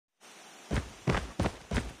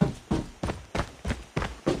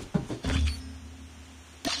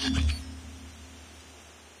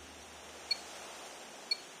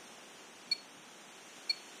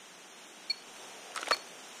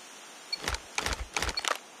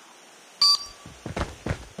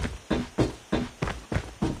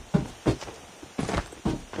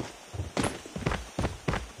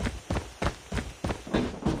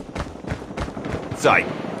sight.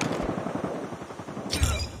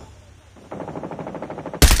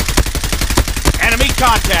 Enemy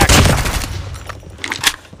contact.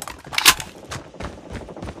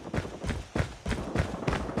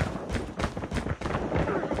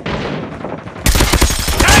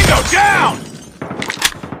 Tango down!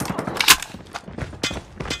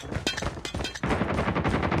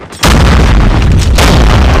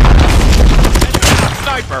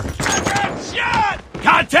 Sniper. Shot!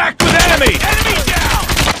 Contact with enemy! Enemy down!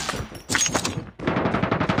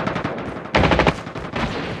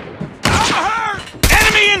 I'm hurt!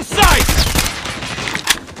 Enemy in sight!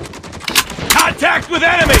 Contact with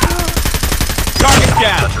enemy! Target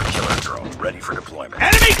down! Killer drone ready for deployment.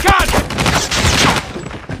 Enemy contact!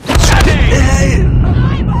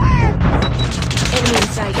 Enemy in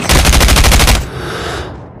sight.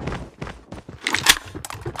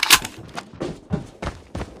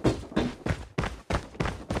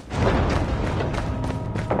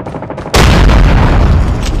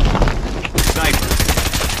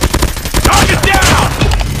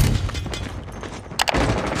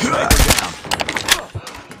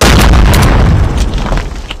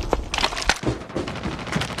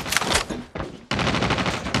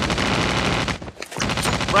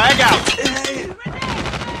 Frag out!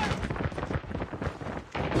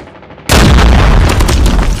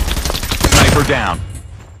 Sniper down.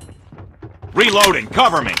 Reloading,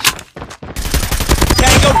 cover me.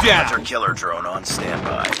 Tango down. Hunter killer drone on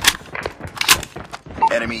standby.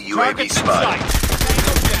 Enemy UAV spotted.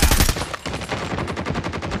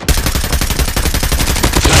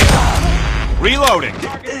 Reloading.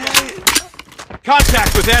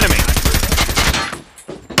 Contact with enemy.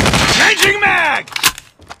 Changing mag!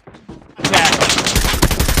 Attack.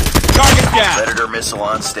 Target down. Predator missile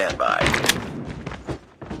on standby.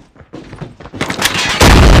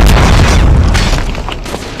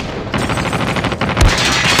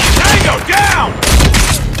 Tango down!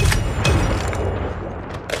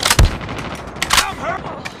 I'm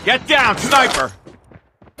hurt. Get down, sniper.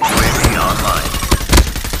 UAV online.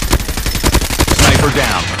 Sniper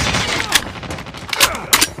down.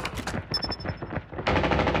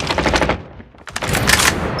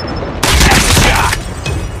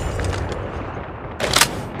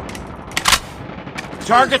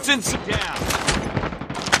 Targets in down.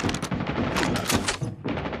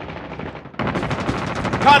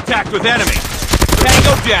 Contact with enemy.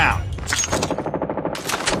 Tango down.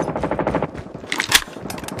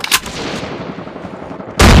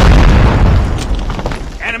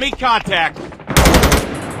 Enemy contact.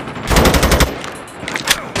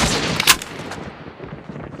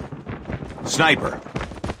 Sniper.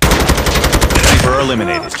 Sniper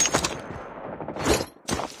eliminated.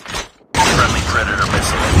 Friendly Predator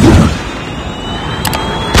missile.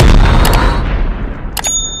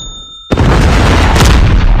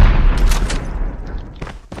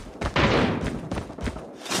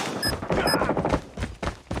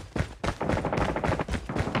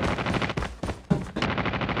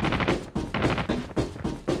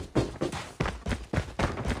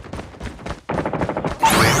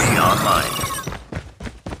 UAV online.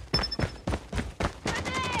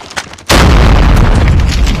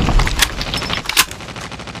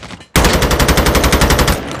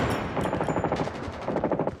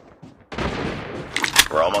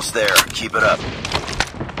 We're almost there. Keep it up.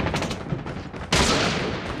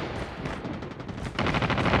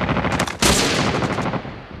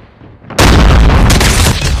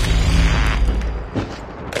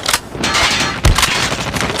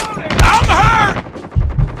 I'm hurt!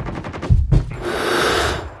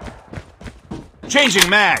 Changing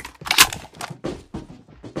mag.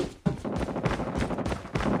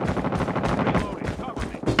 Reloading, cover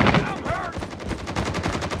me. I'm hurt!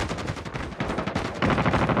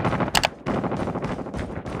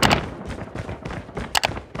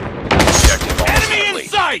 Objective almost Enemy in complete.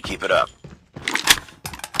 sight! Keep it up.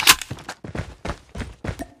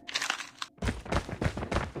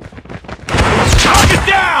 Target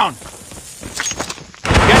down!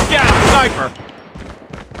 Get down, sniper!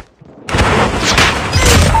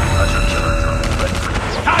 Hunter killer drone ready for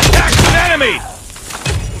deployment. Contact with enemy!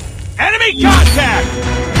 Enemy contact!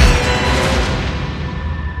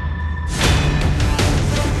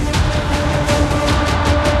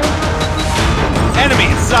 Enemy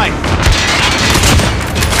in sight!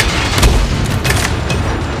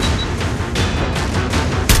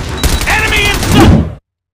 Enemy in sight!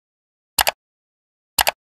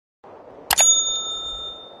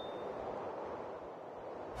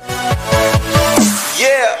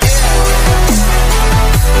 Yeah!